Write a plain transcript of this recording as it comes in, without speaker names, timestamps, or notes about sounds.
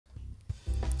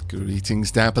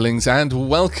Greetings, Dapplings, and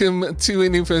welcome to a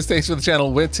new first taste for the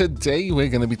channel, where today we're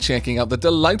going to be checking out the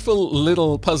delightful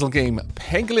little puzzle game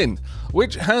Peglin,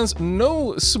 which has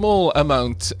no small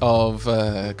amount of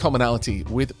commonality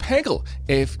with Peggle,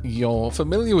 if you're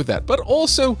familiar with that, but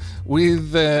also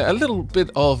with a little bit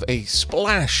of a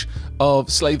splash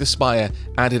of Slay the Spire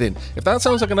added in. If that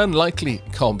sounds like an unlikely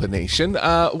combination,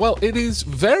 well, it is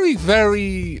very,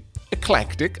 very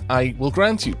eclectic, I will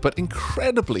grant you, but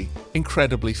incredibly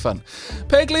fun.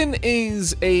 Peglin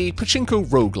is a Panchinko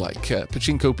Roguelike,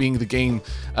 Panchinko being the game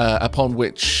upon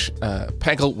which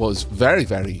Peggle was very,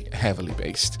 very heavily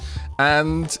based.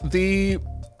 And the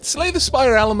Slay the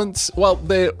Spire elements, well,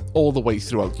 they're all the way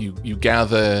throughout. You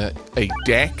gather a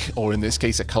deck, or in this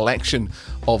case a collection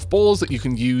of balls that you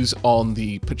can use on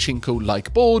the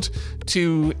Pachinko-like board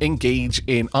to engage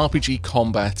in RPG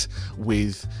combat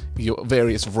with your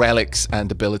various relics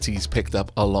and abilities picked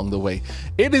up along the way.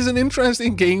 It is an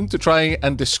interesting game to try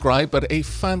and describe, but a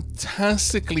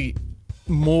fantastically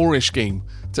Moorish game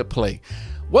to play.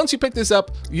 Once you pick this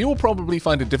up, you will probably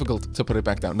find it difficult to put it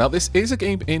back down. Now, this is a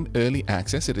game in early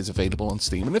access. It is available on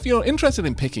Steam. And if you're interested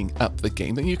in picking up the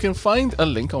game, then you can find a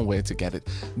link on where to get it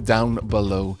down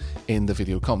below in the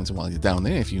video comments. And while you're down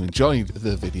there, if you enjoyed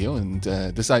the video and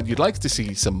decide you'd like to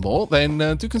see some more,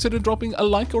 then do consider dropping a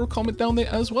like or a comment down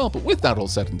there as well. But with that all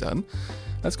said and done,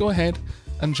 let's go ahead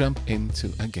and jump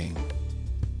into a game.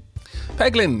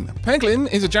 Peglin.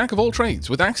 Peglin is a jack of all trades,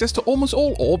 with access to almost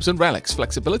all orbs and relics.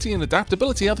 Flexibility and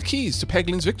adaptability are the keys to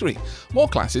Peglin's victory. More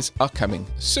classes are coming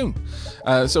soon.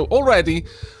 So already,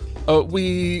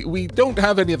 we don't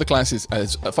have any other classes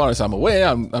as far as I'm aware.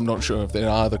 I'm not sure if there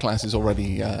are other classes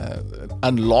already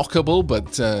unlockable,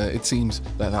 but it seems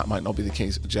that might not be the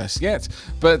case just yet.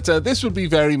 But this would be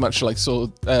very much like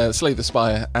Slay the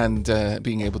Spire and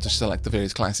being able to select the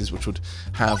various classes which would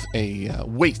have a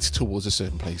weight towards a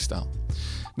certain playstyle.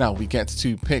 Now we get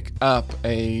to pick up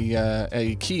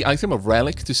a key item, a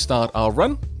relic, to start our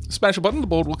run. Special button, the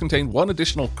board will contain one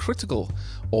additional critical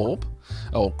orb,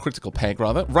 or critical peg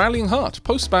rather. Rallying Heart.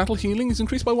 Post-battle healing is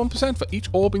increased by 1% for each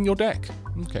orb in your deck.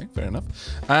 Okay, fair enough.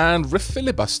 And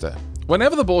Refilibuster.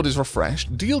 Whenever the board is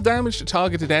refreshed, deal damage to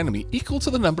targeted enemy equal to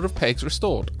the number of pegs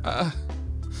restored.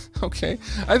 Okay.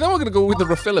 I think we're going to go with the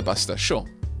Refilibuster, sure.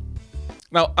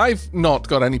 Now, I've not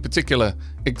got any particular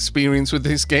experience with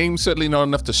this game, certainly not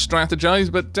enough to strategize,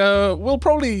 but we'll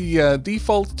probably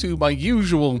default to my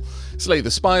usual Slay the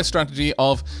Spire strategy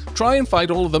of try and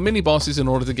fight all of the mini-bosses in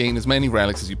order to gain as many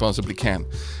relics as you possibly can.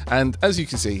 And as you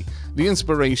can see, the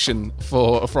inspiration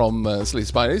from Slay the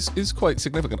Spire is quite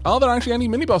significant. Are there actually any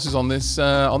mini-bosses on this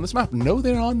map? No,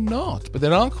 there are not, but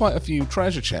there are quite a few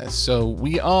treasure chests, so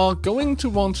we are going to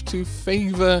want to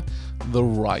favor the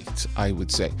right, I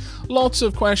would say. Lots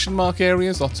of question mark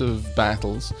areas, lots of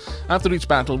battles. After each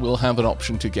battle, we'll have an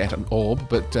option to get an orb,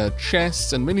 but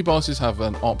chests and mini-bosses have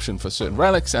an option for certain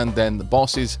relics, and then the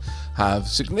bosses have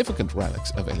significant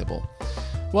relics available.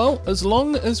 Well, as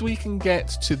long as we can get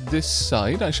to this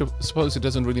side, I suppose it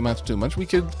doesn't really matter too much. We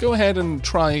could go ahead and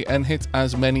try and hit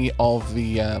as many of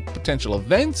the potential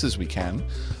events as we can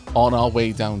on our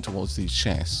way down towards these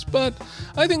chests. But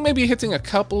I think maybe hitting a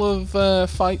couple of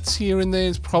fights here and there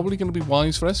is probably going to be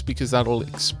wise for us, because that'll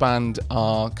expand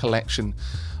our collection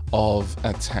of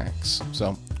attacks.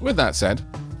 So, with that said,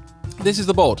 this is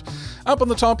the board. Up on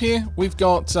the top here, we've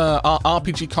got our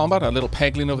RPG combat, our little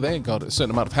Peglin over there, got a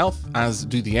certain amount of health, as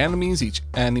do the enemies. Each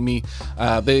enemy,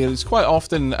 there is quite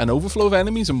often an overflow of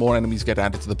enemies, and more enemies get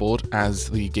added to the board as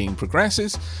the game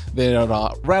progresses. There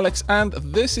are relics, and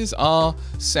this is our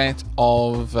set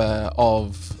of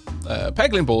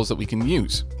Peglin balls that we can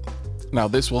use. Now,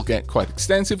 this will get quite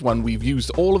extensive. When we've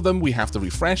used all of them, we have to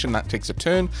refresh, and that takes a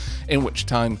turn, in which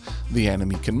time the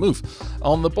enemy can move.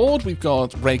 On the board, we've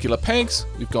got regular pegs,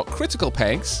 we've got critical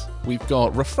pegs, we've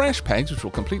got refresh pegs, which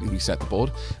will completely reset the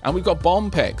board, and we've got bomb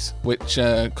pegs, which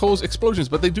cause explosions,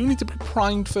 but they do need to be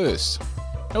primed first.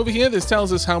 Over here, this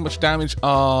tells us how much damage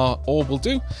our orb will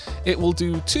do. It will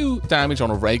do 2 damage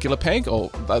on a regular peg, or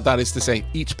that is to say,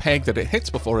 each peg that it hits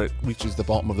before it reaches the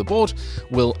bottom of the board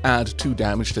will add 2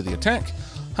 damage to the attack.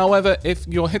 However, if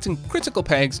you're hitting critical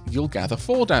pegs, you'll gather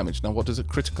 4 damage. Now, what does a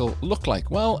critical look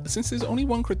like? Well, since there's only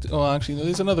one critical... Oh, actually,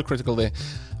 there's another critical there.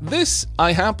 This,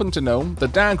 I happen to know, the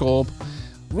Dag Orb,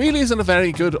 really isn't a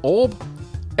very good orb,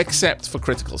 except for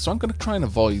critical. So I'm going to try and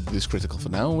avoid this critical for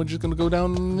now. We're just going to go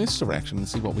down in this direction and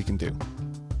see what we can do.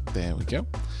 There we go.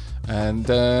 And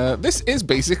this is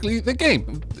basically the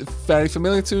game. Very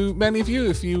familiar to many of you.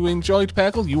 If you enjoyed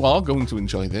Peggle, you are going to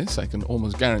enjoy this. I can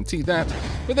almost guarantee that.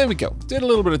 But there we go. Did a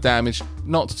little bit of damage.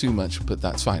 Not too much, but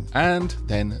that's fine. And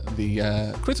then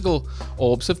the critical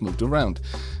orbs have moved around.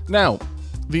 Now,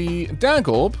 the Dag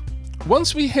Orb,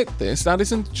 once we hit this, that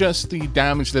isn't just the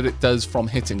damage that it does from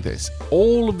hitting this.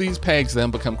 All of these pegs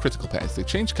then become critical pegs. They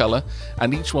change color,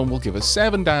 and each one will give us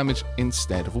 7 damage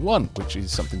instead of 1, which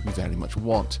is something we very much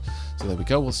want. So there we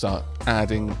go. We'll start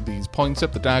adding these points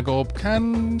up. The Dag Orb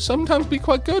can sometimes be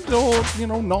quite good, or, you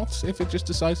know, not, if it just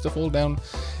decides to fall down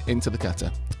into the gutter.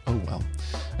 Oh, well.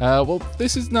 Well,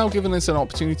 this has now given us an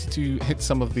opportunity to hit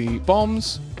some of the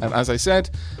bombs, and as I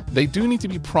said, they do need to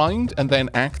be primed and then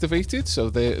activated, so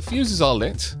the fuses are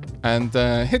lit, and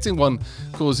hitting one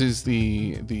causes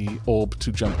the orb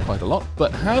to jump quite a lot,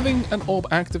 but having an orb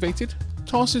activated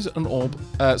tosses an orb,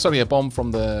 a bomb from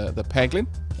the Peglin,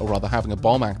 or rather having a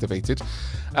bomb activated,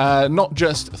 not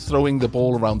just throwing the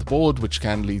ball around the board, which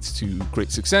can lead to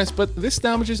great success, but this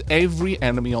damages every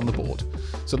enemy on the board.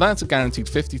 So that's a guaranteed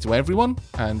 50 to everyone,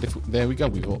 and there we go,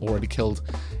 we've already killed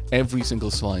every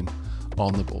single slime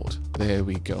on the board. There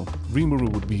we go. Rimuru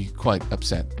would be quite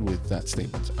upset with that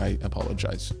statement. I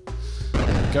apologize.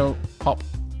 There we go. Pop.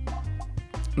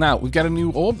 Now, we've got a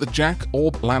new orb, the Jack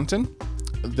Orb Lantern.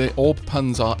 The orb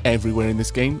puns are everywhere in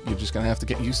this game. You're just going to have to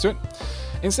get used to it.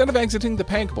 Instead of exiting the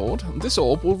pegboard, this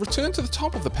orb will return to the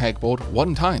top of the pegboard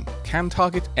one time. Can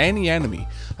target any enemy.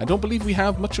 I don't believe we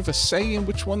have much of a say in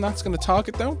which one that's going to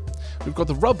target, though. We've got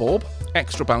the Rub Orb,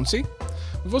 extra bouncy.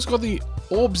 We've also got the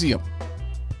Orbsium.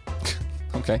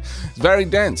 Okay, it's very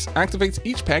dense. Activates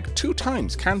each peg 2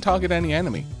 times. Can target any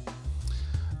enemy.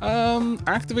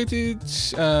 Activated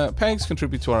pegs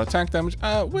contribute to our attack damage.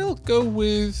 We'll go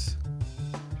with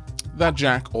that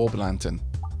Jack Orb Lantern.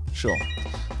 Sure.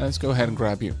 Let's go ahead and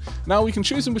grab you. Now, we can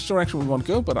choose in which direction we want to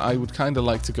go, but I would kind of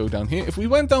like to go down here. If we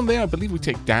went down there, I believe we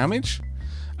take damage.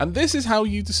 And this is how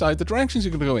you decide the directions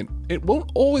you're going to go in. It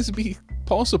won't always be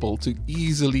possible to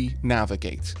easily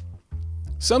navigate.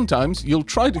 Sometimes you'll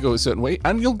try to go a certain way,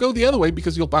 and you'll go the other way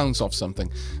because you'll bounce off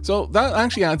something. So that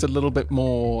actually adds a little bit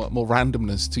more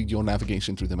randomness to your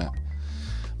navigation through the map.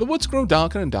 The woods grow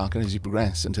darker and darker as you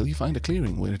progress until you find a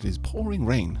clearing where it is pouring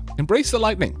rain. Embrace the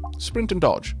lightning. Sprint and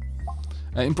dodge.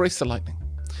 Embrace the lightning.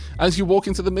 As you walk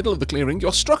into the middle of the clearing,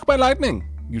 you're struck by lightning.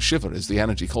 You shiver as the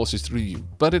energy courses through you,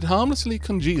 but it harmlessly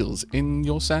congeals in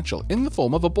your satchel in the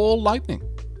form of a ball lightning.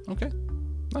 Okay,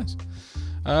 nice.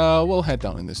 We'll head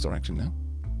down in this direction now.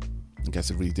 I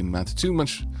guess it really didn't matter too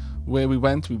much where we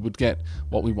went. We would get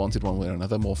what we wanted one way or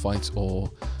another, more fights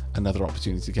or another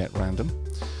opportunity to get random.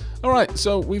 Alright,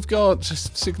 so we've got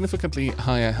significantly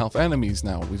higher health enemies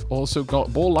now. We've also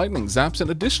got ball lightning, zaps an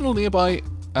additional nearby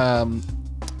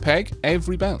peg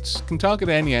every bounce. Can target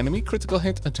any enemy, critical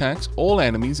hit attacks all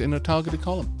enemies in a targeted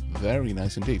column. Very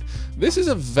nice indeed. This is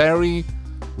a very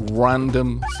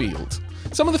random field.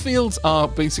 Some of the fields are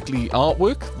basically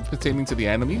artwork pertaining to the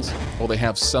enemies, or they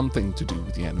have something to do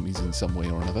with the enemies in some way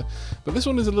or another. But this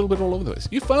one is a little bit all over the place.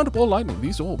 You found a ball lightning.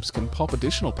 These orbs can pop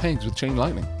additional pegs with chain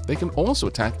lightning. They can also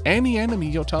attack any enemy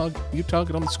you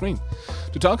target on the screen.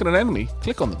 To target an enemy,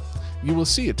 click on them. You will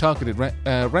see a targeted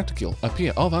reticule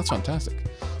appear. Oh, that's fantastic.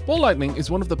 Ball lightning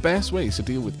is one of the best ways to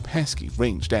deal with pesky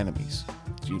ranged enemies.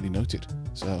 Duly noted.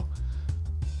 So,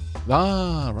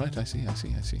 right, I see.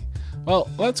 Well,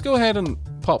 let's go ahead and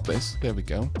pop this. There we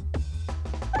go.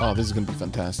 Oh, this is going to be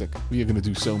fantastic. We are going to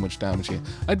do so much damage here.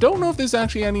 I don't know if there's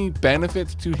actually any benefit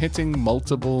to hitting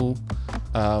multiple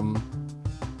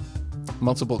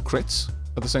crits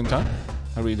at the same time.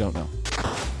 I really don't know.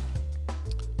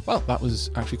 Well, that was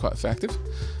actually quite effective.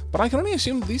 But I can only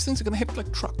assume that these things are going to hit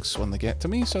like trucks when they get to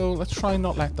me, so let's try and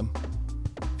not let them.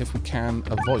 If we can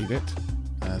avoid it.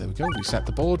 There we go. Reset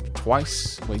the board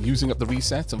twice. We're using up the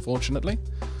resets, unfortunately.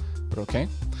 But okay.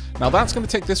 Now that's going to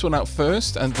take this one out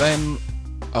first, and then...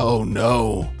 Oh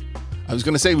no. I was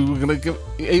going to say we were going to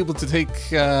be able to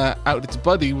take out its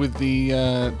buddy with the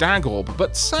Dag Orb,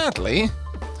 but sadly...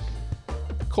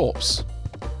 Corpse.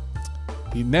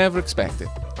 You never expect it.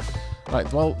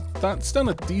 Right, well, that's done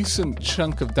a decent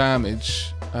chunk of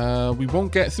damage. We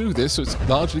won't get through this, so it's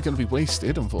largely going to be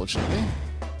wasted, unfortunately.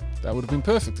 That would have been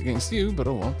perfect against you, but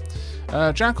oh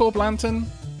well. Jack Orb Lantern,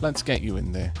 let's get you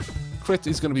in there. Crit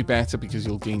is going to be better because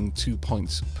you'll gain 2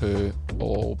 points per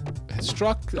orb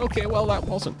struck. Okay, well, that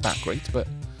wasn't that great, but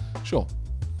sure.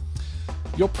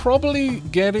 You're probably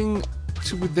getting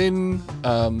to within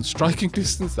striking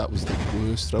distance. That was the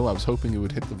worst throw. I was hoping it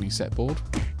would hit the reset board.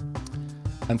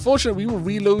 Unfortunately, we were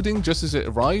reloading just as it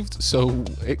arrived, so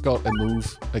it got a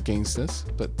move against us.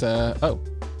 But, oh.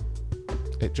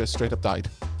 It just straight up died.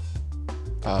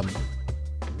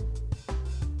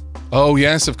 Oh,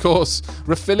 yes, of course.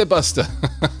 Refilibuster.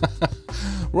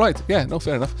 Right, yeah, no,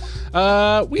 fair enough.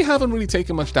 We haven't really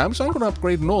taken much damage, so I'm going to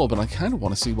upgrade an orb, and I kind of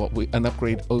want to see what an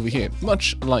upgrade over here.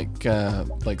 Much like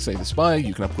say, the Spire,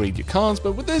 you can upgrade your cards,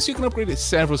 but with this, you can upgrade it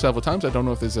several times. I don't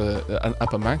know if there's an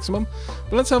upper maximum,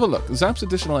 but let's have a look. Zaps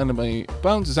additional enemy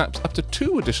bounce, zaps up to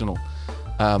 2 additional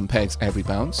pegs every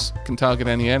bounce. Can target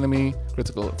any enemy,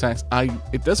 critical attacks.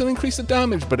 It doesn't increase the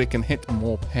damage, but it can hit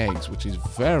more pegs, which is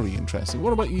very interesting.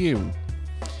 What about you?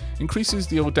 Increases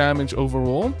the damage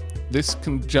overall. This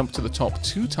can jump to the top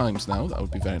 2 times now. That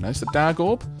would be very nice. The Dag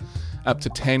Orb, up to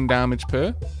 10 damage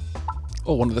per.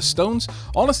 Oh, one of the stones.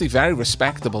 Honestly, very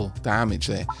respectable damage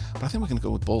there. But I think we're going to go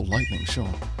with Ball Lightning, sure.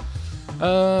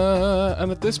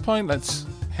 And at this point, let's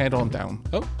head on down.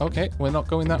 Oh, okay. We're not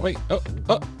going that way.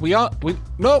 Oh, we are.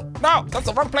 No, that's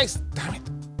the wrong place. Damn it.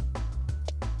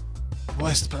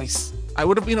 Worst place. I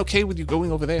would have been okay with you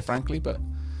going over there, frankly, but...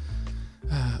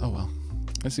 oh, well.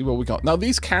 Let's see what we got. Now,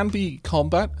 these can be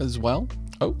combat as well.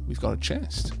 Oh, we've got a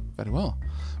chest. Very well.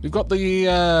 We've got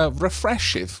the refresh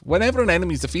shift. Whenever an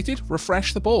enemy is defeated,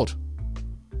 refresh the board.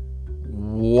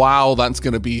 Wow, that's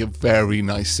going to be a very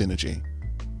nice synergy.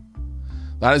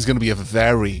 That is going to be a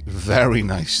very, very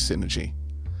nice synergy.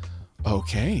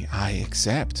 Okay, I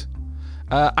accept.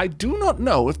 I do not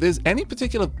know if there's any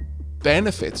particular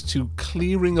benefit to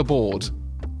clearing a board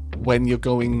when you're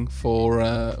going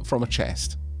for from a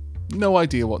chest. No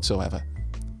idea whatsoever.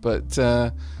 But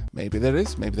maybe there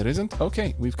is, maybe there isn't.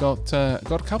 Okay, we've got a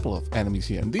couple of enemies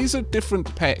here. And these are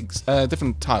different pegs,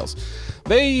 different tiles.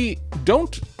 They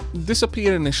don't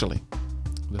disappear initially.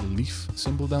 Little leaf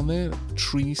symbol down there.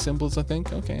 Tree symbols, I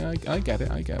think. Okay, I get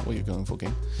it. I get what you're going for,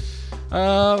 game.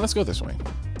 Let's go this way.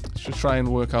 Let's just try and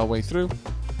work our way through.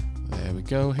 There we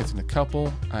go. Hitting a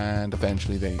couple. And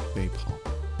eventually they pop.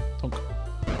 Tonk.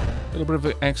 A little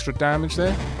bit of extra damage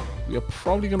there. We are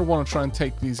probably going to want to try and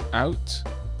take these out.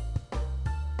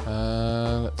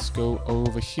 Let's go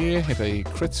over here. Hit a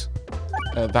crit.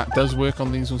 That does work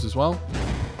on these ones as well.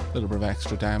 A little bit of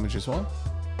extra damage as well.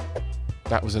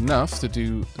 That was enough to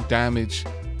do damage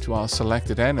to our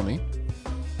selected enemy.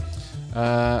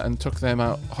 And took them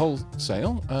out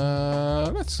wholesale.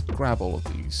 Let's grab all of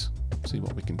these. See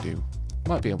what we can do.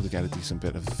 Might be able to get a decent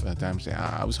bit of damage there.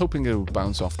 I was hoping it would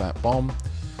bounce off that bomb.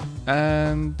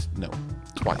 And no.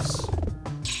 Twice.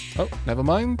 Oh, never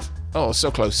mind. Oh, so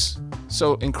close.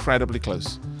 So incredibly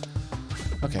close.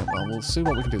 Okay, well, we'll see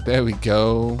what we can do. There we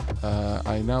go.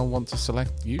 I now want to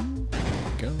select you. There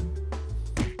we go.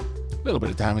 A little bit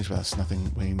of damage, but that's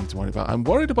nothing we need to worry about. I'm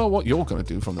worried about what you're going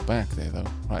to do from the back there, though.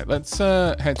 Right, let's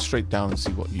head straight down and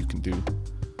see what you can do.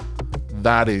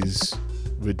 That is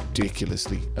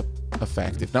ridiculously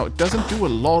effective. Now, it doesn't do a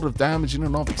lot of damage in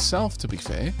and of itself, to be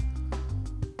fair.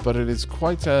 But it is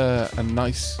quite a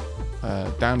nice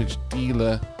damage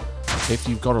dealer if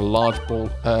you've got a large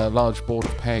board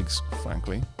of pegs,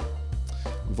 frankly.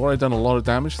 We've already done a lot of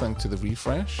damage thanks to the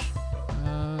refresh.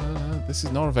 This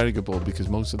is not a very good board because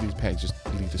most of these pegs just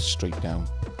lead us straight down,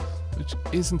 which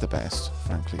isn't the best,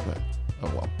 frankly, but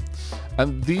oh well.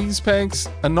 And these pegs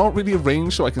are not really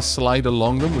arranged so I can slide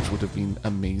along them, which would have been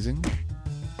amazing.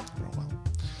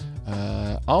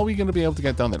 Are we going to be able to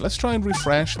get down there? Let's try and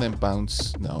refresh and then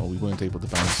bounce. No, we weren't able to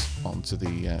bounce onto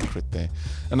the crit there.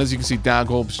 And as you can see, Dag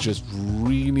Orb's just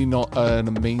really not an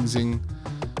amazing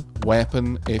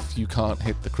weapon if you can't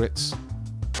hit the crits.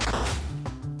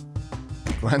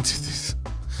 Granted, this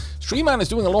Stream Man is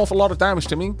doing an awful lot of damage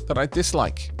to me that I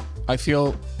dislike. I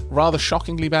feel rather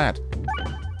shockingly bad.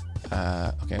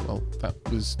 Okay, well, that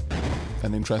was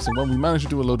an interesting one. We managed to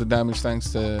do a load of damage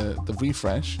thanks to the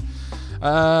refresh.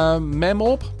 Mem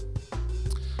Orb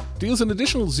deals an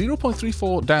additional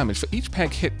 0.34 damage for each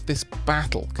peg hit this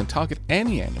battle. Can target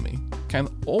any enemy. Can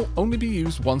only be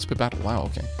used once per battle. Wow,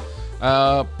 okay.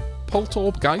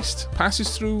 Poltorb Geist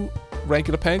passes through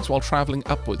regular pegs while traveling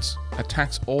upwards.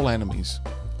 Attacks all enemies.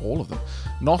 All of them.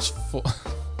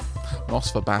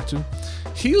 Nosferatu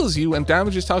heals you and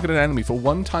damages targeted enemy for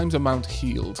 1 times amount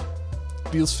healed.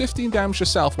 Deals 15 damage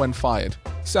yourself when fired.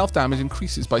 Self damage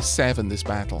increases by 7 this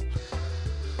battle.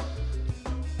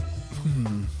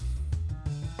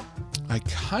 I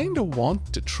kind of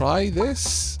want to try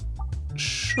this.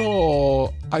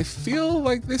 Sure. I feel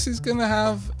like this is going to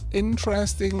have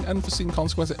interesting, unforeseen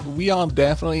consequences. We are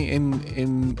definitely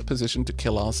in a position to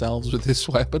kill ourselves with this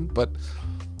weapon, but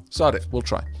sod it. We'll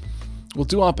try. We'll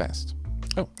do our best.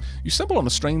 Oh, you stumble on a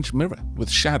strange mirror with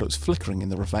shadows flickering in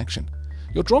the reflection.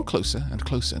 You're drawn closer and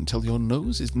closer until your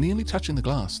nose is nearly touching the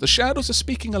glass. The shadows are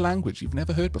speaking a language you've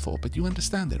never heard before, but you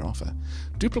understand their offer.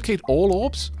 Duplicate all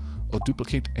orbs, or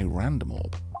duplicate a random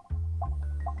orb.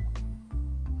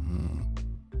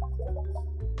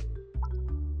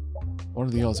 What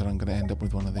are the odds that I'm going to end up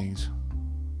with one of these?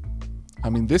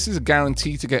 I mean, this is a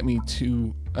guarantee to get me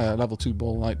to level 2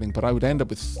 ball lightning, but I would end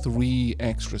up with 3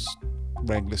 extra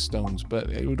regular stones, but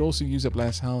it would also use up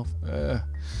less health.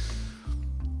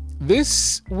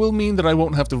 This will mean that I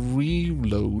won't have to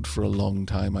reload for a long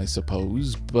time, I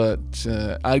suppose, but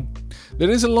there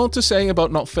is a lot to say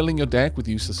about not filling your deck with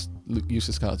useless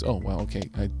cards. Oh, well, okay,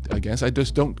 I guess I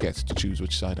just don't get to choose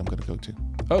which side I'm going to go to.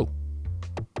 Oh.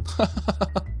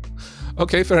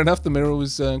 Okay, fair enough. The mirror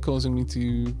was causing me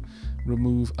to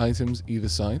remove items either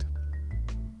side.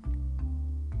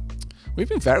 We've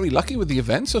been very lucky with the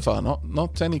event so far,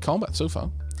 not any combat so far.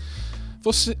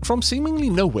 From seemingly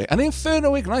nowhere, an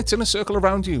inferno ignites in a circle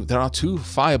around you. There are 2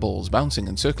 fireballs bouncing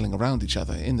and circling around each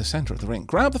other in the center of the ring.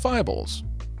 Grab the fireballs.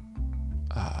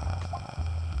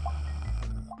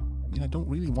 I don't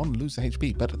really want to lose the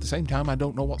HP, but at the same time, I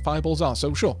don't know what fireballs are,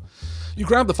 so sure. You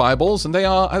grab the fireballs, and they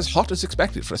are as hot as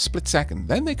expected for a split second.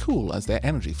 Then they cool as their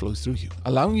energy flows through you,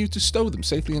 allowing you to stow them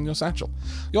safely in your satchel.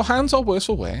 Your hands are worse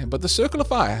for wear, but the circle of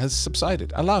fire has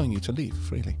subsided, allowing you to leave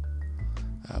freely.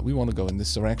 We want to go in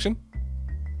this direction.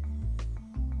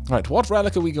 Right, what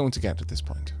relic are we going to get at this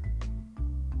point?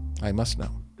 I must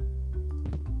know.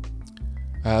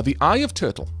 The Eye of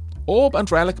Turtle. Orb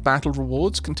and relic battle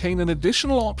rewards contain an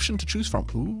additional option to choose from.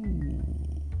 Ooh.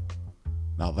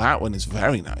 Now that one is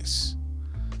very nice.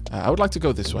 I would like to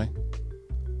go this way.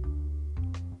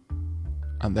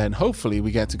 And then hopefully we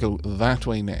get to go that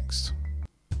way next.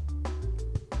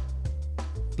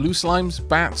 Blue slimes,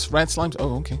 bats, red slimes.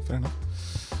 Oh, okay, fair enough.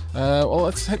 Well,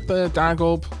 let's hit the Dag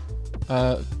Orb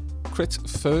crit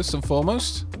first and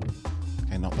foremost.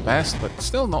 Okay, not the best, but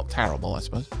still not terrible, I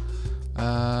suppose.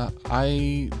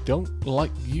 I don't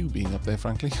like you being up there,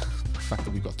 frankly. The fact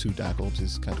that we've got 2 Dag Orbs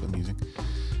is kind of amusing.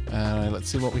 Let's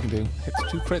see what we can do. Hit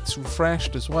 2 crits,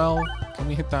 refreshed as well. Can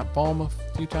we hit that bomb a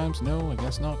few times? No, I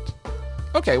guess not.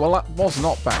 Okay, well that was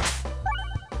not bad.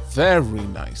 Very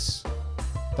nice.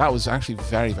 That was actually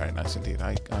very, very nice indeed.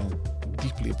 I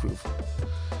deeply approve.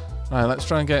 Alright, let's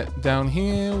try and get down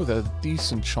here with a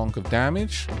decent chunk of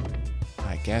damage.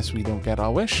 I guess we don't get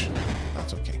our wish.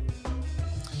 That's okay.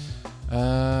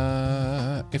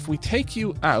 If we take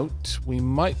you out, we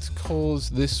might cause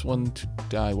this one to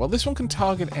die. Well, this one can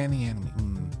target any enemy.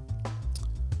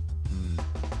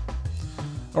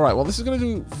 Alright, well, this is going to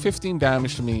do 15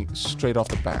 damage to me straight off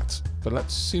the bat. But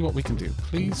let's see what we can do.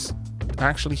 Please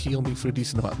actually heal me for a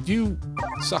decent amount. You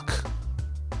suck.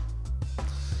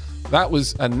 That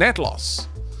was a net loss.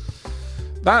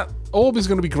 That orb is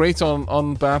going to be great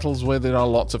on battles where there are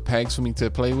lots of pegs for me to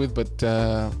play with, but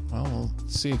well, we'll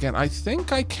see again. I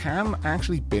think I can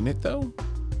actually bin it, though.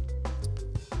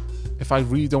 If I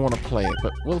really don't want to play it,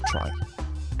 but we'll try.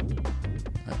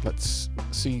 Right, let's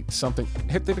see something.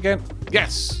 Hit it again.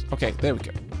 Yes! Okay, there we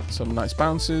go. Some nice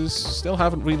bounces. Still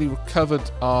haven't really recovered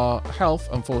our health,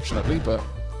 unfortunately, but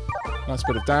nice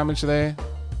bit of damage there.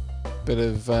 Bit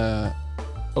of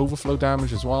overflow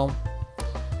damage as well.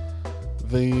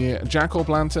 The Jack-Orb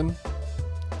Lantern.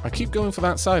 I keep going for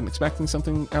that side and expecting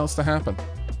something else to happen.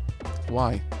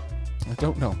 Why? I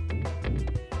don't know.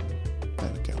 There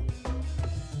we go.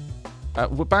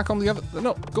 We're back on the other...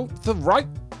 No, go to the right.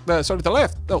 Sorry, the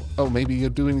left. Oh, maybe you're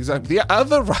doing exactly the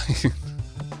other right.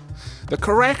 The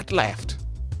correct left.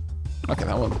 Okay,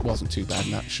 that one wasn't too bad,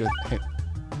 and that should hit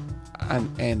an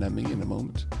enemy in a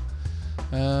moment.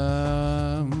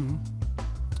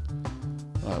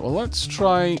 Right, well, let's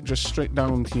try just straight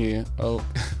down here. Oh,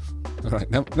 alright,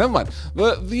 never mind.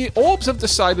 The orbs have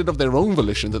decided of their own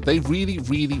volition that they really,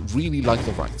 really, really like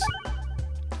the right.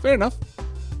 Fair enough.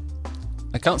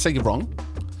 I can't say you're wrong.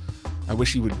 I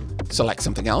wish you would select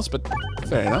something else, but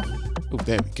fair enough. Oh,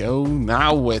 there we go.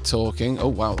 Now we're talking. Oh,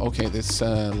 wow. Okay, this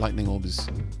lightning orb is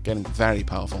getting very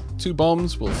powerful. 2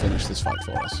 bombs will finish this fight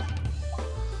for us.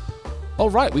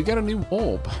 Alright, we get a new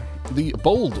orb. The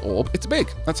Bold Orb. It's big.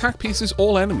 Attack pieces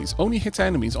all enemies. Only hits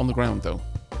enemies on the ground, though.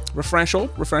 Refresh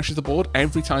Orb refreshes the board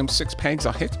every time 6 pegs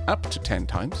are hit, up to 10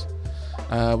 times.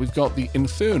 We've got the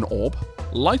Infern Orb.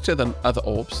 Lighter than other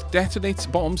orbs, detonates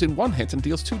bombs in 1 hit and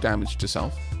deals 2 damage to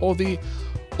self. Or the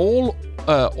All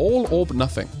Orb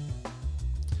Nothing.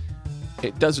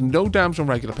 It does no damage on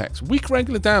regular pegs. Weak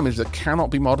regular damage that cannot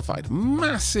be modified.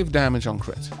 Massive damage on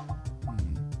crit.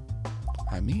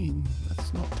 I mean,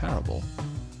 that's not terrible.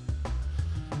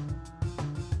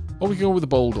 Or we go with the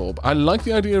Bold Orb. I like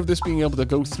the idea of this being able to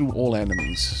go through all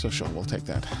enemies. So sure, we'll take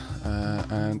that.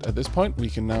 And at this point, we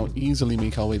can now easily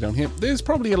make our way down here. There's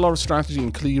probably a lot of strategy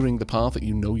in clearing the path that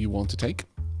you know you want to take.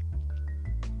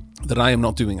 That I am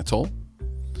not doing at all.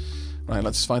 Right,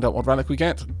 let's find out what relic we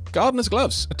get. Gardener's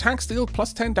Gloves. Attack deal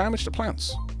plus 10 damage to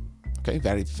plants. Okay,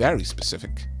 very, very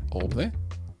specific orb there.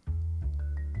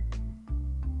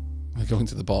 I go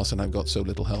into the boss and I've got so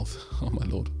little health. Oh my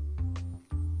lord.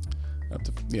 Up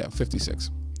to, yeah,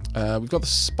 56. We've got the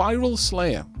Spiral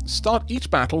Slayer. Start each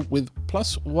battle with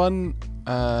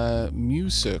 +1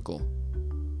 Muse Circle.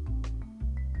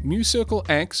 Muse Circle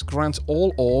X grants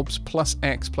all orbs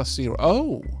 +X +0.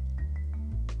 Oh!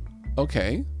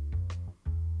 Okay.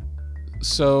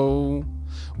 So,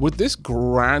 would this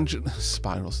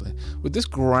Spiral Slayer, would this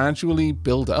gradually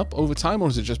build up over time, or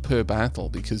is it just per battle?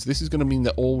 Because this is going to mean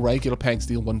that all regular pegs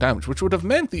deal 1 damage, which would have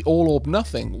meant the all orb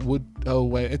nothing would... Oh,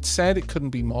 wait, it said it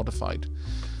couldn't be modified.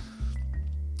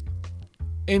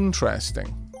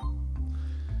 Interesting.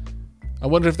 I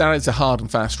wonder if that is a hard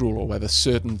and fast rule, or whether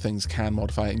certain things can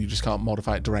modify it and you just can't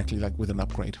modify it directly, like with an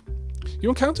upgrade. You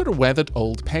encounter a weathered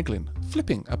old Peglin,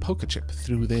 flipping a poker chip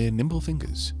through their nimble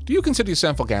fingers. Do you consider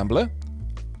yourself a gambler?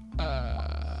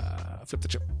 Flip the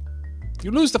chip.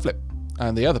 You lose the flip,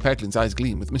 and the other Peglin's eyes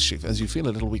gleam with mischief as you feel a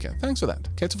little weaker. Thanks for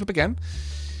that. Care to flip again?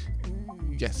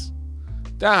 Yes.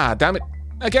 Ah, damn it.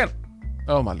 Again!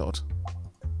 Oh my lord.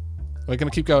 We're going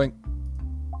to keep going.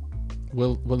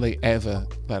 Will they ever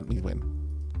let me win?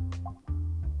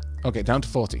 Okay, down to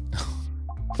 40.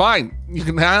 Fine! You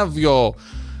can have your,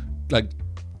 like,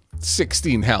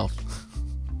 16 health.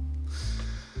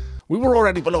 We were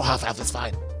already below half health, it's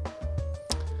fine.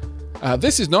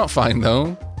 This is not fine,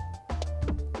 though.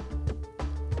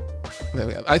 There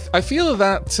we go. I feel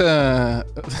that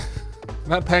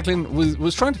that Peglin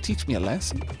was trying to teach me a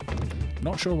lesson.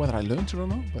 Not sure whether I learned it or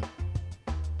not, but...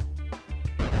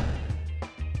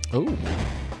 Oh.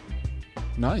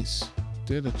 Nice.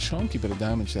 Did a chunky bit of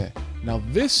damage there. Now,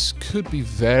 this could be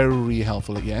very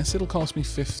helpful. Yes, it'll cost me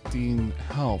 15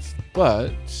 health,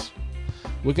 but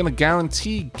we're going to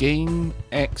guarantee gain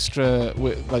extra...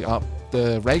 Like,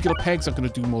 the regular pegs are going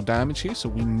to do more damage here, so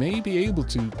we may be able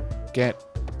to get...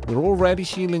 We're already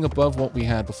healing above what we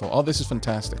had before. Oh, this is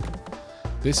fantastic.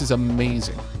 This is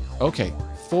amazing. Okay,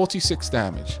 46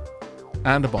 damage.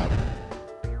 And a bomb.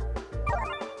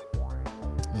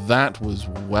 That was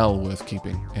well worth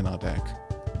keeping in our deck.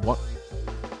 What?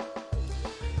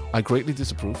 I greatly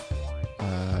disapprove.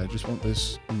 I just want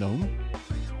this known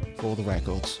for the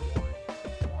records.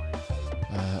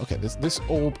 Okay, this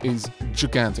orb is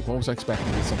gigantic. What was I expecting?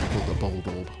 It's something called a bold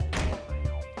orb.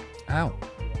 Ow.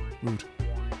 Rude.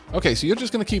 Okay, so you're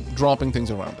just going to keep dropping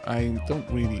things around. I don't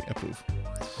really approve.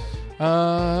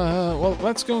 Well,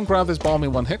 let's go and grab this bomb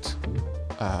in one hit.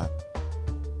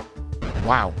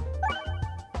 Wow.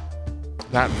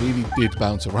 That really did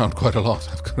bounce around quite a lot,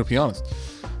 I've got to be honest.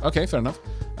 Okay, fair enough.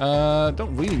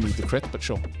 Don't really need the crit, but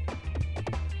sure.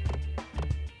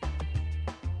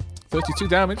 32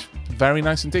 damage. Very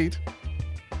nice indeed.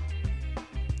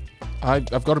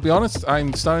 I've got to be honest,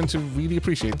 I'm starting to really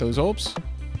appreciate those orbs.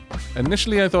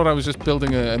 Initially, I thought I was just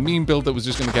building a meme build that was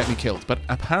just going to get me killed, but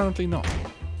apparently not.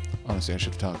 Honestly, I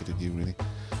should have targeted you, really.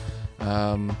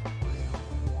 And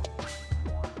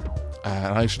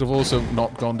I should have also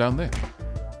not gone down there.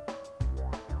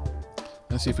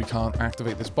 Let's see if we can't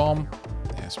activate this bomb.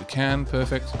 Yes, we can.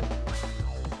 Perfect.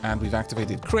 And we've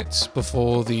activated crits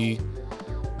before the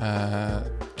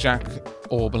Jack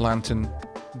Orb Lantern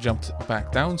jumped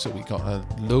back down, so we got a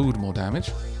load more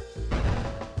damage.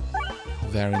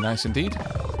 Very nice indeed.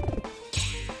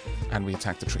 And we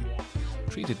attacked the tree.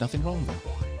 Tree did nothing wrong,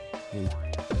 though. Rude.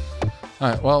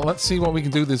 Alright, well, let's see what we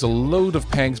can do. There's a load of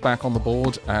pegs back on the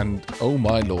board, and oh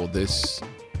my lord, this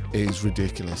is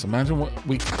ridiculous. Imagine what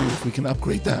we can do if we can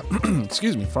upgrade that.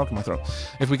 Excuse me, frog in my throat.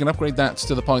 If we can upgrade that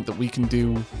to the point that we can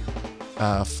do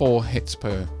 4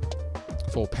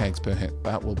 pegs per hit,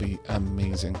 that will be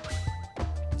amazing.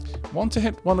 Want to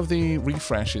hit one of the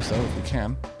refreshes, though, if we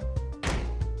can.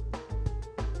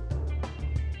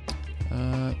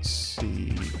 Let's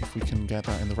see if we can get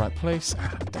that in the right place.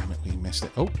 Ah, damn it, we missed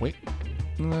it. Oh, wait.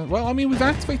 Well, I mean, we've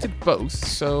activated both,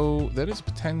 so there is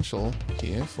potential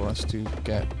here for us to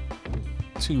get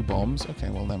 2 bombs. Okay,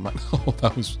 well, then, oh,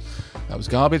 that was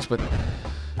garbage, but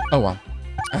oh well.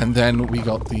 And then we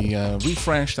got the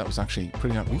refresh. That was actually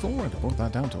pretty... We've already brought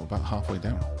that down to about halfway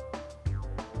down.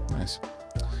 Nice.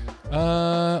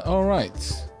 All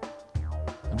right.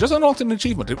 Just unlocked an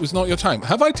achievement. It was not your time.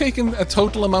 Have I taken a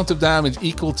total amount of damage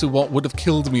equal to what would have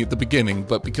killed me at the beginning,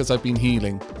 but because I've been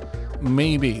healing?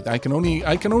 Maybe. I can only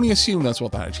assume that's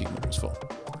what that achievement was for,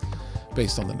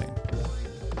 based on the name.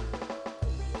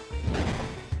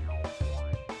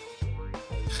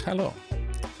 Hello.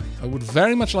 I would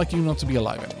very much like you not to be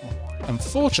alive anymore.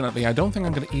 Unfortunately, I don't think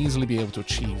I'm going to easily be able to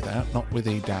achieve that, not with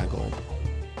a dag orb.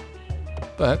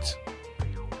 But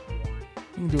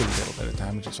You can do a little bit of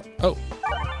damage as well. Oh,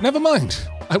 never mind.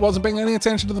 I wasn't paying any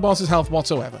attention to the boss's health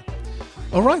whatsoever.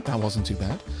 All right, that wasn't too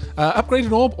bad. Upgrade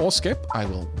an orb or skip. I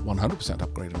will 100%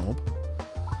 upgrade an orb.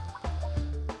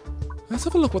 Let's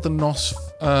have a look what the Nos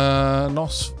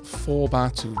 4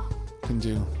 Batu can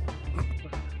do.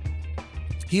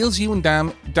 Heals you and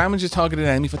damages targeted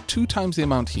enemy for 2 times the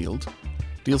amount healed.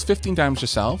 Deals 15 damage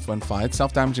yourself when fired.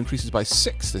 Self-damage increases by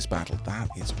 6 this battle. That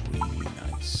is really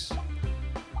nice.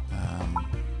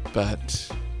 But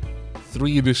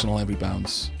 3 additional every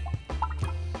bounce.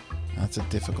 That's a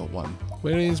difficult one.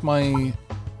 Where is my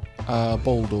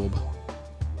bold orb?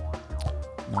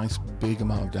 Nice big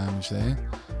amount of damage there.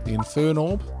 The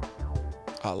Inferno Orb.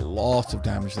 A lot of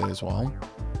damage there as well.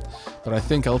 But I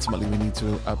think ultimately we need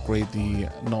to upgrade the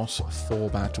Nos 4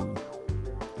 Batu.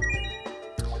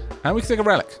 And we can take a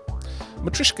relic.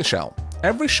 Matrishka Shell.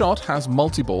 Every shot has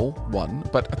multi-ball, 1,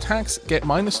 but attacks get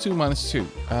 -2,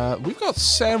 -2. We've got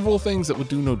several things that would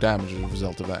do no damage as a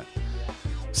result of that.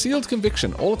 Sealed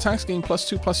Conviction. All attacks gain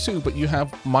 +2, +2, but you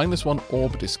have -1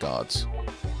 orb discards.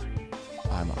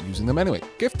 I'm not using them anyway.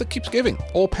 Gift that keeps giving.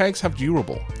 All pegs have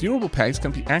durable. Durable pegs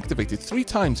can be activated 3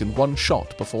 times in 1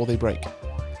 shot before they break.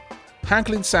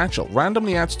 Haggling Satchel.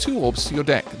 Randomly adds 2 orbs to your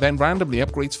deck, then randomly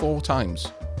upgrades 4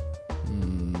 times.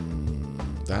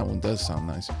 That one does sound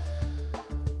nice.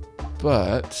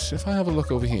 But if I have a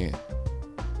look over here,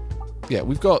 yeah,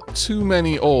 we've got too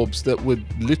many orbs that would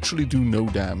literally do no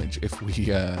damage if we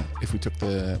took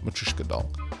the Matrishka doll.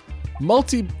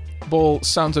 Multi-ball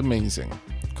sounds amazing.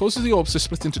 Causes the orbs to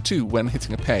split into 2 when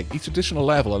hitting a peg. Each additional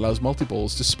level allows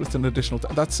multi-balls to split an additional...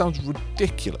 That sounds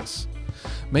ridiculous.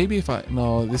 Maybe if I...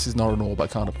 No, this is not an orb. I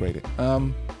can't upgrade it.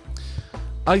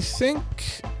 I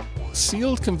think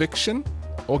Sealed Conviction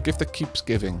or Gift that Keeps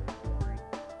Giving.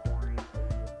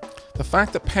 The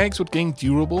fact that pegs would gain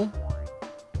durable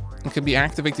and can be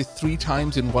activated 3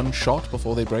 times in 1 shot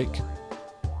before they break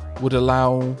would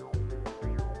allow...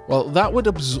 Well, that would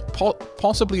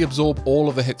possibly absorb all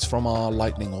of the hits from our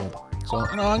Lightning Orb. So,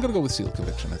 no, I'm going to go with Sealed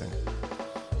Conviction, I think.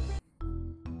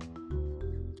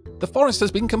 The forest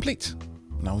has been complete.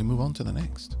 Now we move on to the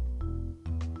next.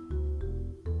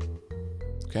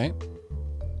 Okay.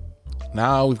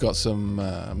 Now we've got some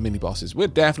mini-bosses. We're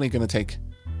definitely going to take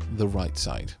the right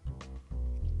side.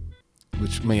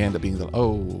 Which may end up being the...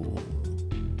 Oh.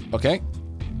 Okay.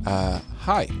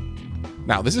 Hi.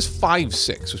 Now, this is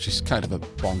 5/6, which is kind of a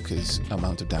bonkers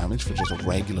amount of damage for just a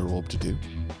regular orb to do.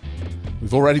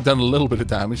 We've already done a little bit of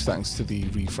damage thanks to the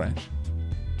refresh.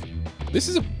 This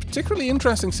is a particularly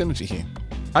interesting synergy here.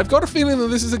 I've got a feeling that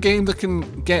this is a game that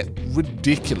can get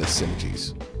ridiculous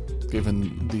synergies,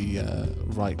 given the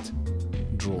right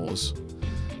draws.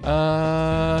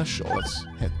 Sure, let's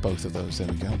hit both of those. There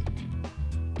we go.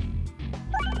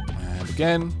 And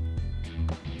again.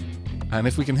 And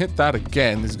if we can hit that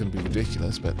again, this is going to be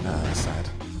ridiculous, but that's sad.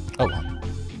 Oh well.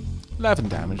 11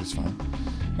 damage is fine.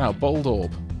 Now, Bold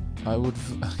Orb. I would...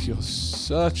 You're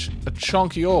such a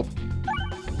chunky orb.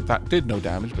 That did no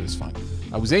damage, but it's fine.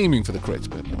 I was aiming for the crit,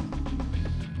 but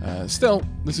no. Still,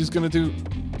 this is going to do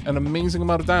an amazing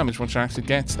amount of damage once it actually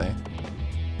gets there.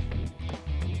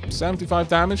 75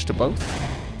 damage to both.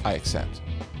 I accept.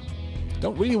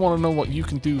 Don't really want to know what you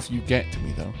can do if you get to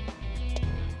me, though.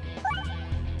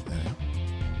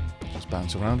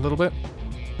 Bounce around a little bit.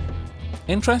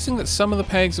 Interesting that some of the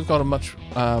pegs have got a much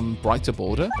brighter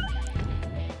border.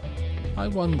 I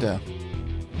wonder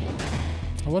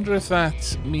if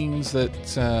that means that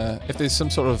if there's some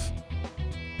sort of...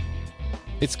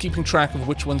 It's keeping track of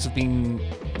which ones have been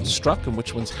struck and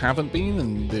which ones haven't been,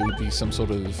 and there would be some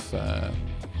sort of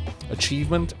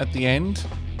achievement at the end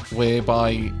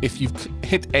whereby if you've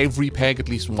hit every peg at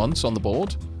least once on the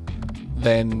board,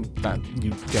 then that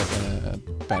you get a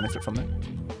benefit from that.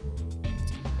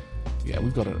 Yeah,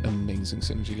 we've got an amazing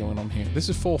synergy going on here. This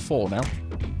is 4/4 now.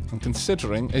 I'm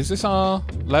considering... Is this our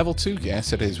level 2?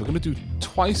 Yes, it is. We're going to do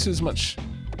twice as much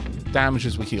damage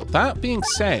as we heal. That being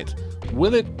said,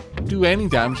 will it do any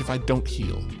damage if I don't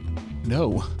heal?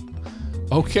 No.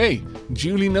 Okay,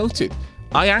 duly noted.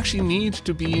 I actually need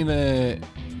to be in a...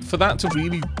 For that to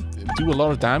really do a lot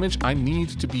of damage, I need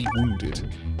to be wounded.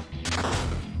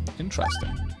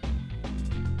 Interesting.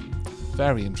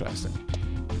 Very interesting.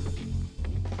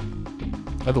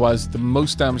 Otherwise, the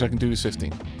most damage I can do is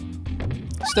 15.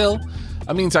 Still,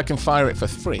 that means I can fire it for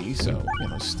free, so, you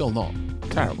know, still not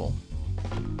terrible.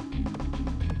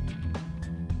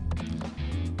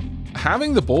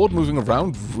 Having the board moving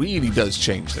around really does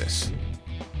change this.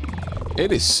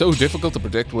 It is so difficult to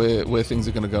predict where things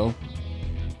are going to go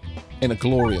in a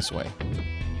glorious way.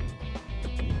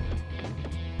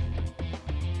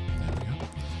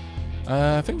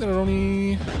 I think there are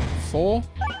only 4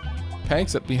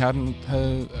 pegs that we hadn't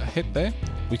hit there.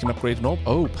 We can upgrade an orb.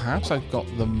 Oh, perhaps I've got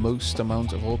the most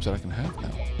amount of orbs that I can have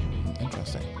now.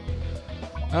 Interesting.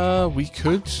 We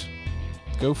could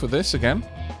go for this again.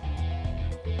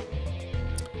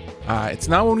 It's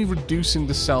now only reducing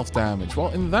the self-damage. Well,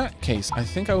 in that case, I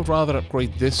think I would rather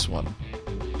upgrade this one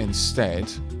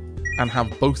instead and have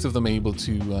both of them able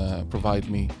to provide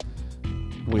me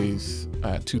with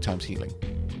 2 times healing.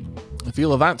 I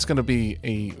feel that's going to be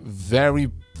a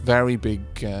very, very big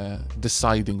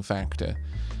deciding factor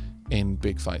in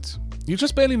big fights. You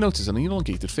just barely notice an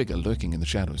elongated figure lurking in the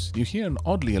shadows. You hear an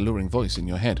oddly alluring voice in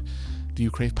your head. Do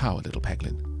you crave power, little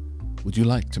Peglin? Would you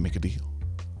like to make a deal?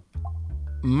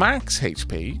 Max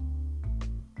HP.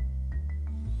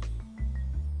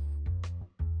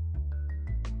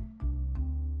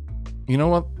 You know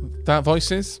what that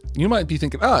voice is? You might be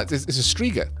thinking, it's a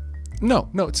Striga. No,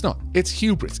 it's not. It's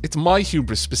hubris. It's my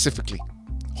hubris specifically,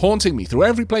 haunting me through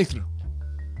every playthrough.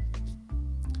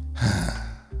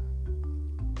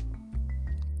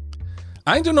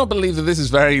 I do not believe that this is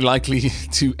very likely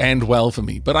to end well for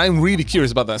me, but I'm really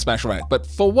curious about that special rank. But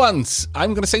for once,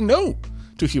 I'm going to say no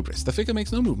to hubris. The figure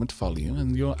makes no movement to follow you,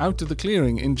 and you're out of the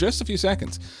clearing in just a few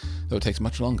seconds, though it takes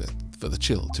much longer for the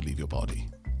chill to leave your body.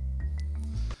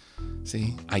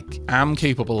 See, I am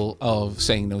capable of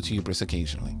saying no to hubris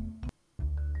occasionally.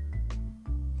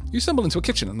 You stumble into a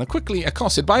kitchen and are quickly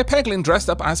accosted by a Peglin dressed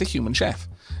up as a human chef.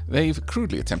 They've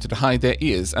crudely attempted to hide their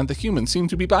ears, and the humans seem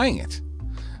to be buying it.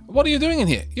 What are you doing in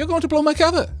here? You're going to blow my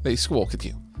cover, they squawk at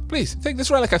you. Please, take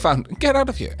this relic I found and get out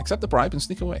of here. Accept the bribe and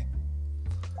sneak away.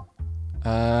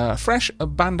 Fresh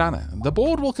bandana. The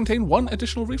board will contain 1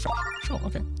 additional refresh. Sure,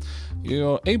 okay.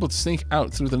 You're able to sneak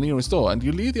out through the nearest door, and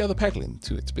you leave the other Peglin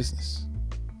to its business.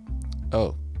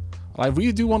 Oh. Well, I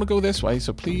really do want to go this way,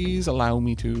 so please allow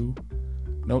me to...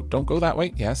 No, don't go that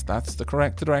way. Yes, that's the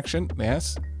correct direction.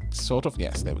 Yes, sort of.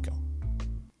 Yes, there we go.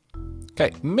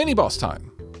 Okay, mini-boss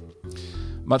time.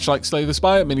 Much like Slay the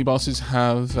Spire, mini-bosses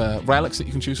have relics that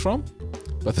you can choose from,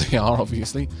 but they are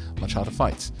obviously much harder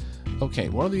fights. Okay,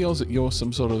 what are the odds that you're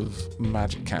some sort of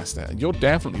magic caster? You're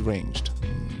definitely ranged.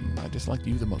 I dislike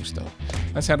you the most, though.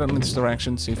 Let's head in this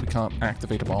direction, see if we can't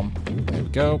activate a bomb. There we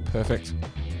go, perfect.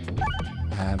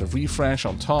 And a refresh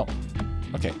on top.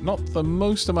 Okay, not the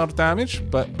most amount of damage,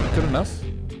 but good enough.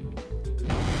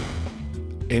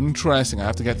 Interesting, I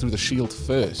have to get through the shield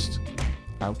first.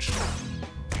 Ouch.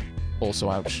 Also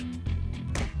ouch.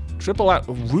 Triple out.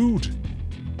 Rude.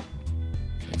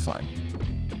 Okay, fine.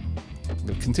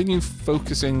 We'll continue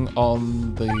focusing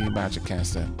on the magic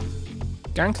caster.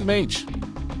 Gank the mage.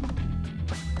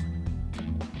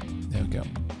 There we go.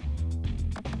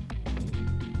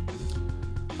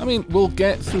 I mean, we'll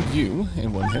get through you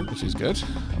in 1 hit, which is good.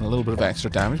 And a little bit of extra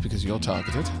damage because you're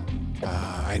targeted.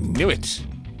 I knew it.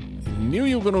 I knew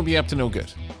you were going to be up to no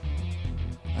good.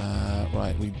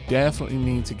 Right, we definitely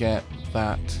need to get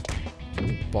that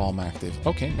bomb active.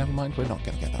 Okay, never mind, we're not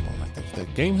going to get that bomb active. The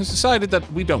game has decided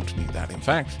that we don't need that. In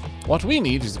fact, what we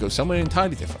need is to go somewhere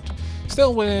entirely different.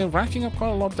 Still, we're racking up quite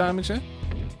a lot of damage there.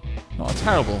 Not a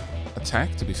terrible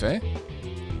attack, to be fair.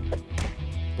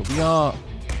 But we are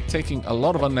taking a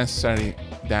lot of unnecessary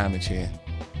damage here.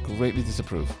 Greatly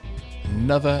disapprove.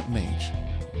 Another mage.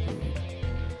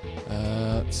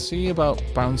 Let's see about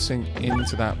bouncing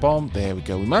into that bomb. There we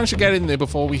go. We managed to get in there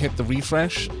before we hit the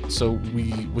refresh, so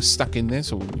we were stuck in there,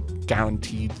 so we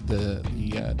guaranteed the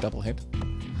double hit.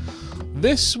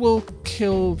 This will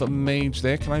kill the mage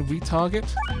there. Can I retarget?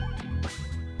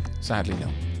 Sadly, no.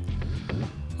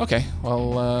 Okay,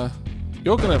 well,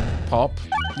 you're going to pop.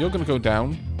 You're going to go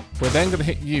down. We're then going to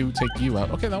hit you, take you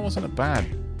out. Okay, that wasn't a bad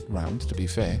round, to be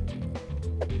fair.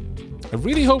 I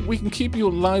really hope we can keep you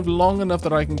alive long enough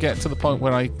that I can get to the point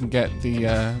where I can get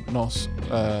the Nos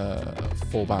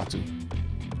for Batu.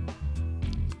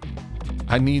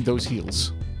 I need those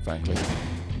heals, frankly.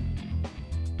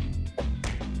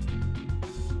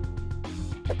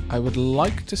 I would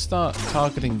like to start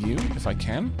targeting you, if I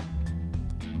can.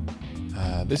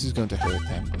 This is going to hurt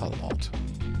them a lot.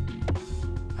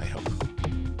 I hope.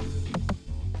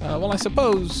 Well, I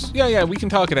suppose... Yeah, we can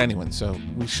target anyone, so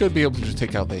we should be able to just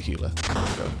take out their healer. There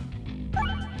we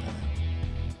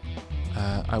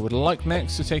go. I would like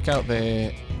next to take out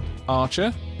their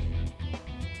archer.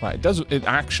 Right, it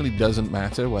actually doesn't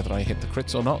matter whether I hit the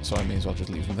crits or not, so I may as well just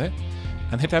leave them there.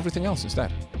 And hit everything else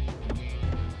instead.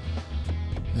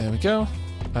 There we go.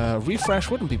 Refresh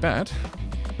wouldn't be bad.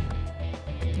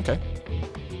 Okay.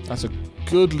 That's a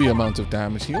goodly amount of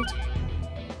damage healed.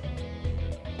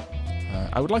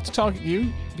 I would like to target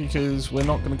you, because we're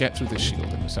not going to get through this shield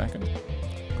in a second.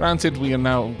 Granted, we are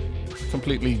now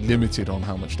completely limited on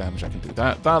how much damage I can do.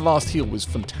 That last heal was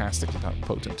fantastically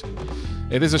potent.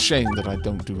 It is a shame that I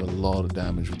don't do a lot of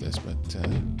damage with this, but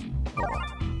oh well.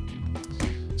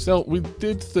 Still, we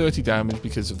did 30 damage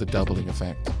because of the doubling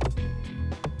effect.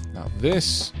 Now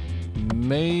this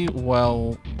may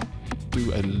well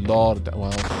do a lot of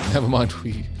well, never mind,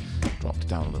 we dropped it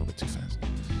down a little bit too fast.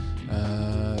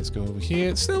 Let's go over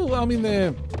here. Still, I mean,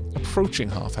 they're approaching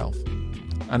half health.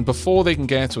 And before they can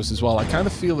get to us as well, I kind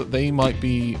of feel that they might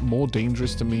be more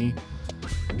dangerous to me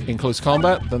in close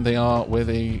combat than they are where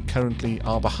they currently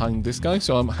are behind this guy.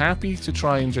 So I'm happy to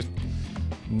try and just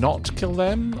not kill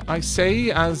them, I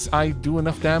say, as I do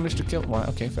enough damage to kill... Right,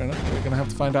 okay, fair enough. We're going to have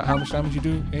to find out how much damage you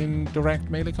do in direct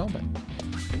melee combat.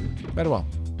 Very well.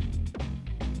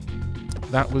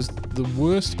 That was the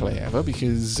worst play ever,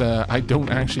 because I don't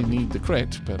actually need the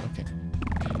crit, but okay.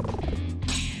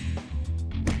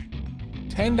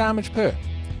 10 damage per.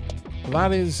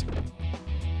 That is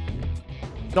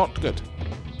not good.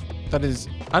 That is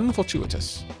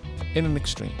unfortuitous in an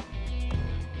extreme.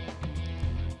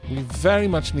 We very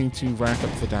much need to rack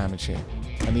up the damage here.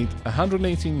 I need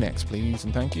 118 next, please,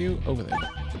 and thank you. Over there.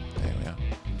 There we are.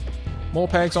 More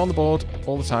pegs on the board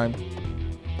all the time.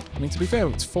 I mean, to be fair,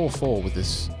 it's 4-4 with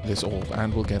this orb,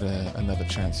 and we'll get another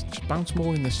chance. Just bounce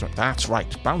more in this direction. That's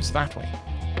right. Bounce that way.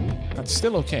 That's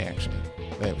still okay, actually.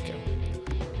 There we go.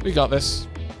 We got this.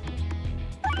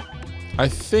 I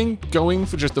think going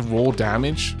for just the raw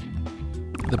damage,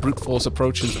 the brute force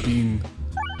approach has been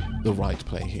the right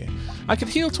play here. I could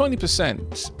heal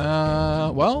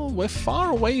 20%. Well, we're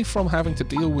far away from having to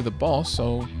deal with a boss,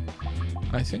 so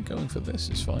I think going for this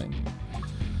is fine.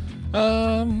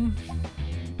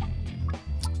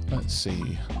 Let's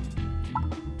see.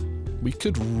 We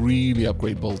could really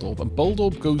upgrade Bold Orb, and Bold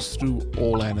Orb goes through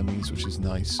all enemies, which is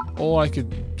nice. Or I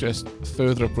could just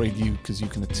further upgrade you, because you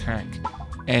can attack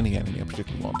any enemy I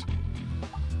particularly want.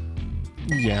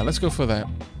 Yeah, let's go for that.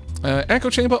 Echo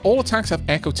Chamber, all attacks have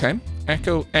Echo 10.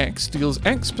 Echo X deals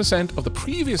X% of the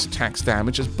previous attack's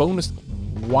damage as bonus.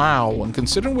 Wow, and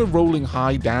considering we're rolling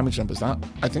high damage numbers, I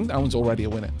think that one's already a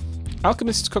winner.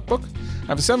 Alchemist's Cookbook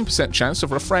have a 7% chance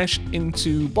of refresh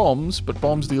into bombs, but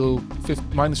bombs deal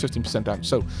minus 15% damage.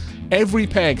 So every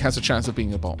peg has a chance of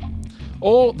being a bomb.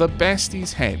 Or the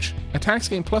Bestie's Hedge. Attacks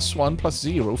gain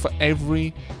 +1/+0 for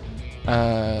every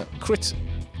crit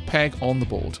peg on the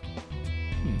board.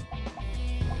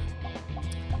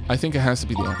 I think it has to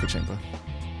be the Echo Chamber,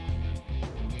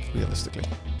 realistically.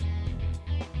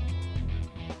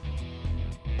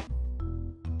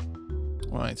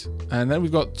 Right, and then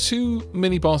we've got two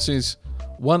mini bosses,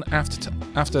 one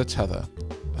after t'other.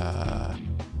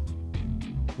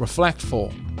 Reflect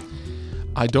 4.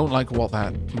 I don't like what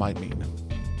that might mean.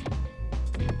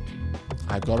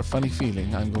 I've got a funny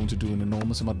feeling I'm going to do an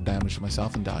enormous amount of damage to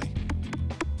myself and die.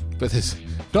 But there's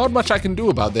not much I can do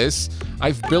about this.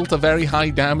 I've built a very high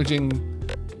damaging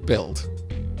build.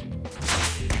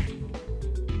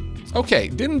 Okay,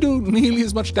 didn't do nearly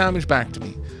as much damage back to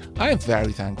me. I am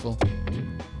very thankful.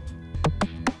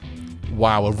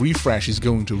 Wow, a refresh is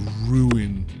going to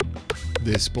ruin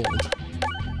this board.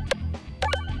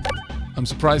 I'm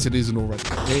surprised it isn't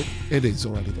already. It is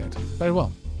already dead. Very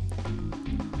well.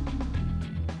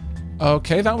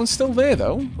 Okay, that one's still there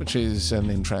though, which is an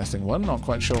interesting one. Not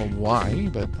quite sure why,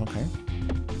 but okay.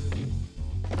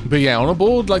 But yeah, on a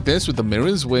board like this with the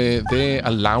mirrors where they're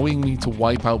allowing me to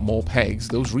wipe out more pegs,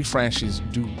 those refreshes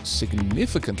do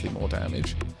significantly more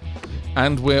damage.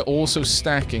 And we're also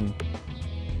stacking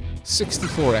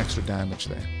 64 extra damage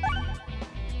there.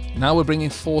 Now we're bringing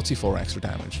 44 extra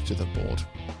damage to the board.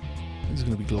 This is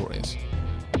going to be glorious.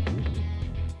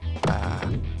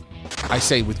 I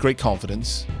say with great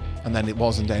confidence, and then it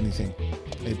wasn't anything.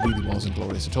 It really wasn't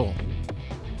glorious at all.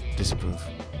 Disapprove.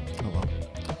 Oh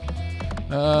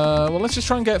well. Well, let's just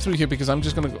try and get through here, because I'm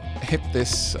just going to hit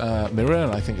this mirror,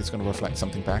 and I think it's going to reflect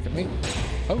something back at me.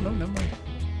 Oh, no, never mind.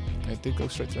 It did go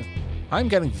straight through. I'm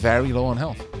getting very low on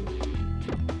health.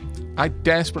 I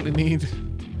desperately need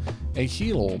a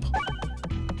heal orb.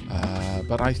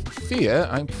 But I fear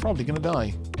I'm probably going to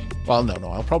die. Well, no,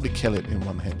 I'll probably kill it in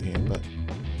one hit here, but...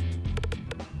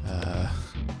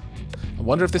 I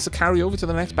wonder if this will carry over to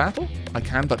the next battle? I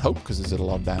can but hope, because there's a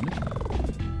lot of damage.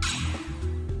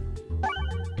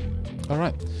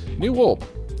 Alright. New orb.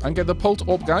 I can get the Pult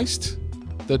Orbgeist.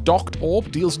 The Docked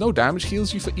Orb deals no damage,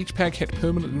 heals you for each peg hit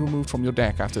permanently removed from your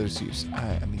deck after its use.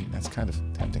 I mean, that's kind of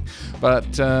tempting. But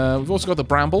we've also got the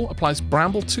Bramble. Applies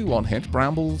Bramble 2 on hit.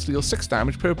 Brambles deal 6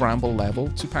 damage per Bramble level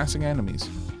to passing enemies.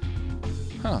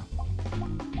 Huh.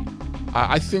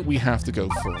 I think we have to go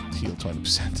for heal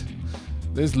 20%.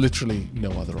 There's literally no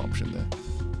other option there.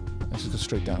 Let's just go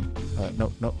straight down.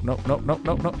 No.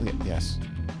 Yes.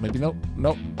 Maybe no.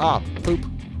 No. Ah, poop.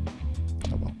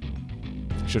 Oh well.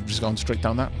 Should have just gone straight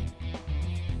down that.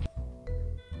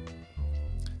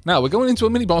 Now, we're going into a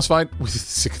mini-boss fight with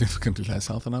significantly less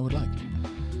health than I would like.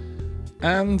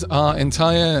 And our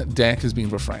entire deck has been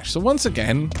refreshed. So once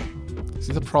again, this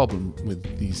is the problem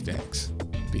with these decks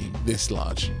being this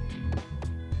large.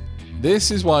 This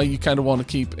is why you kind of want to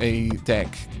keep a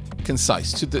deck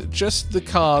concise to just the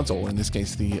cards, or in this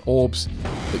case, the orbs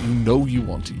that you know you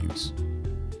want to use.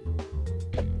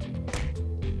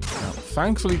 Now,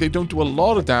 thankfully, they don't do a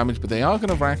lot of damage, but they are going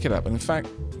to rack it up. And in fact,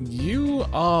 you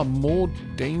are more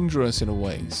dangerous in a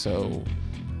way, so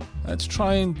let's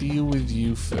try and deal with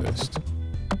you first.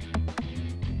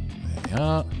 There we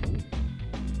are.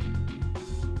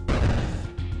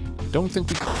 Don't think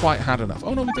we quite had enough.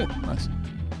 Oh no, we did. Nice.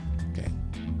 Okay.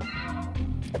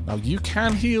 Now you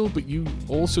can heal, but you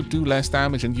also do less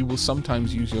damage, and you will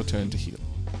sometimes use your turn to heal.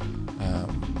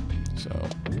 So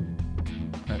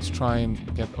let's try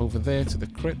and get over there to the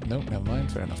crit. No, never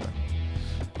mind. Fair enough then.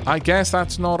 I guess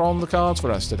that's not on the cards for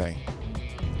us today.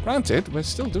 Granted, we're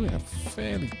still doing a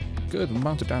fairly good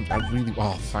amount of damage. I really...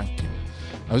 Oh, thank you.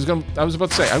 I was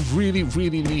about to say, I really,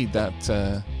 really need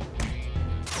that...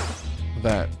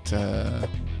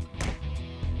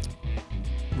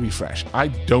 refresh. I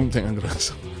don't think I'm going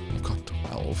to... I've got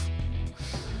 12.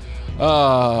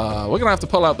 We're going to have to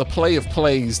pull out the play of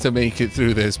plays to make it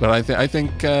through this, but I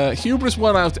think Hubris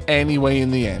won out anyway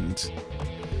in the end.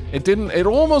 It didn't... It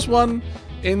almost won...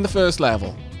 in the first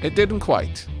level. It didn't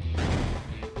quite.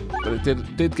 But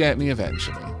it did get me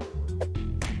eventually.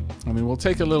 I mean, we'll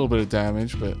take a little bit of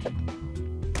damage, but...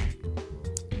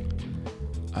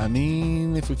 I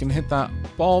mean, if we can hit that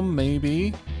bomb,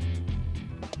 maybe.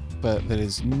 But there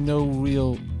is no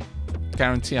real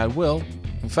guarantee I will.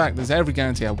 In fact, there's every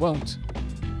guarantee I won't.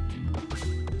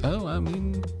 Oh, I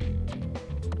mean...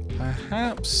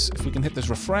 Perhaps if we can hit this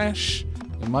refresh,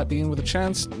 we might be in with a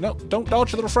chance. No, don't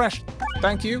dodge the refresh.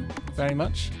 Thank you very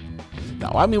much. No,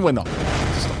 I mean, we're not.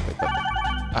 Stop it, but...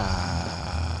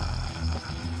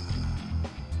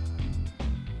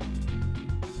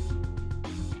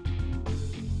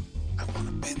 I want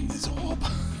to bend this orb.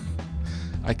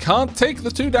 I can't take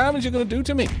the 2 damage you're going to do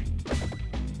to me.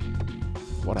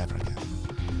 Whatever, I guess.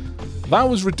 That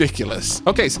was ridiculous.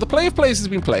 Okay, so the play of plays has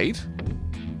been played.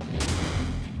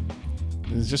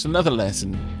 There's just another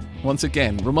lesson. Once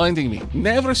again, reminding me,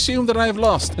 never assume that I have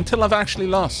lost until I've actually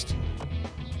lost.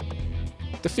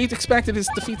 Defeat expected is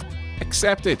defeat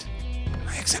accepted.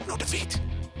 I accept no defeat.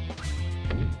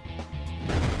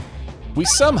 We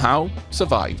somehow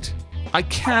survived. I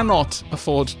cannot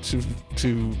afford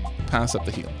to pass up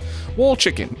the heel. Wall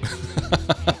chicken.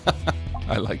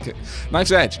 I like it.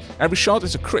 Knife's edge. Every shot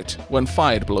is a crit when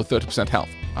fired below 30% health.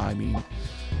 I mean...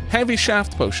 Heavy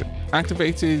Shaft Potion.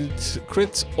 Activated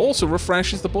crits also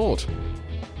refreshes the board.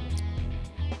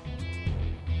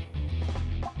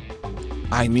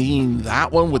 I mean,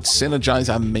 that one would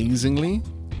synergize amazingly.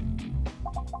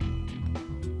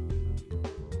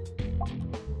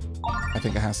 I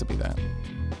think it has to be that.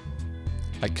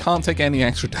 I can't take any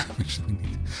extra damage.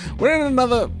 We're in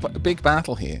another big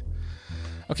battle here.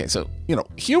 Okay, so, you know,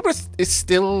 Hubris is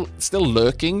still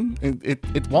lurking.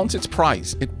 It wants its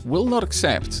prize. It will not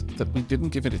accept that we didn't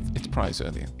give it its prize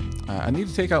earlier. I need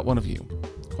to take out one of you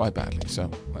quite badly,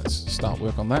 so let's start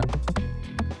work on that.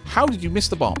 How did you miss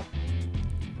the bomb?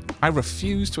 I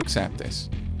refuse to accept this.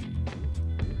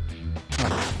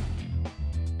 Oh.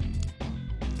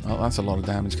 Well, that's a lot of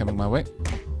damage coming my way.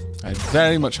 I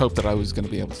very much hoped that I was going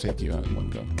to be able to take you out in one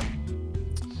go.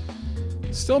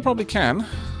 Still probably can.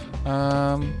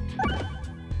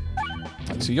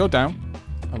 So you're down.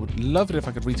 I would love it if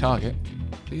I could retarget.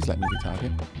 Please let me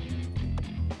retarget.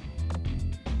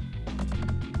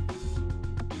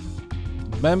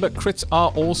 Remember, crits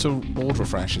are also board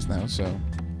refreshers now, so...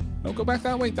 No, go back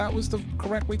that way. That was the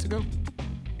correct way to go.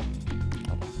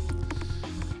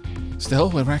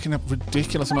 Still, we're racking up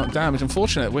ridiculous amount of damage.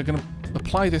 Unfortunately, we're going to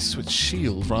apply this with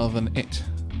shield rather than it.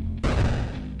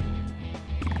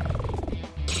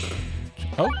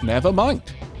 Oh, never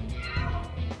mind.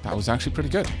 That was actually pretty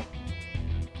good.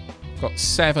 Got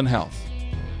 7 health.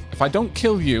 If I don't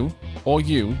kill you, or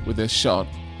you, with this shot,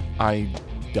 I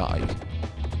die.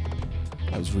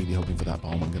 I was really hoping for that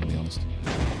bomb, I'm going to be honest.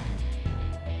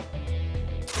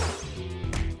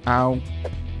 Ow.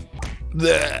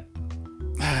 Blech.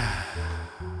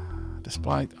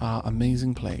 Despite our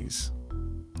amazing plays.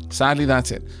 Sadly,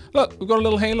 that's it. Look, we've got a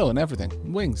little halo and everything.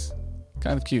 Wings.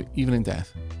 Kind of cute, even in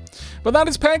death. But that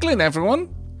is Peglin,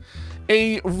 everyone.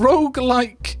 A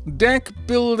roguelike deck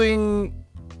building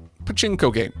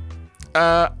pachinko game.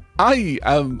 I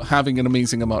am having an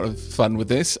amazing amount of fun with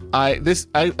this. As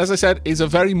I said, is a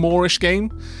very Moorish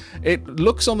game. It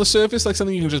looks on the surface like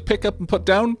something you can just pick up and put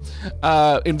down.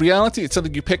 In reality, it's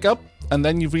something you pick up and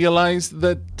then you realize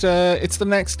that it's the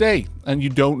next day and you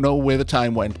don't know where the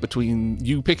time went between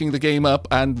you picking the game up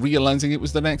and realizing it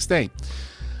was the next day.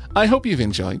 I hope you've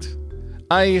enjoyed.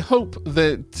 I hope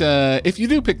that if you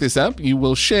do pick this up, you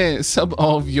will share some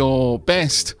of your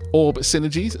best orb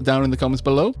synergies down in the comments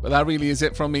below. But that really is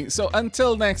it from me. So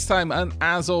until next time, and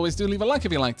as always, do leave a like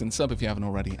if you liked and sub if you haven't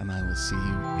already, and I will see you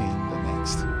in the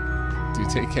next. Do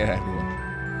take care, everyone.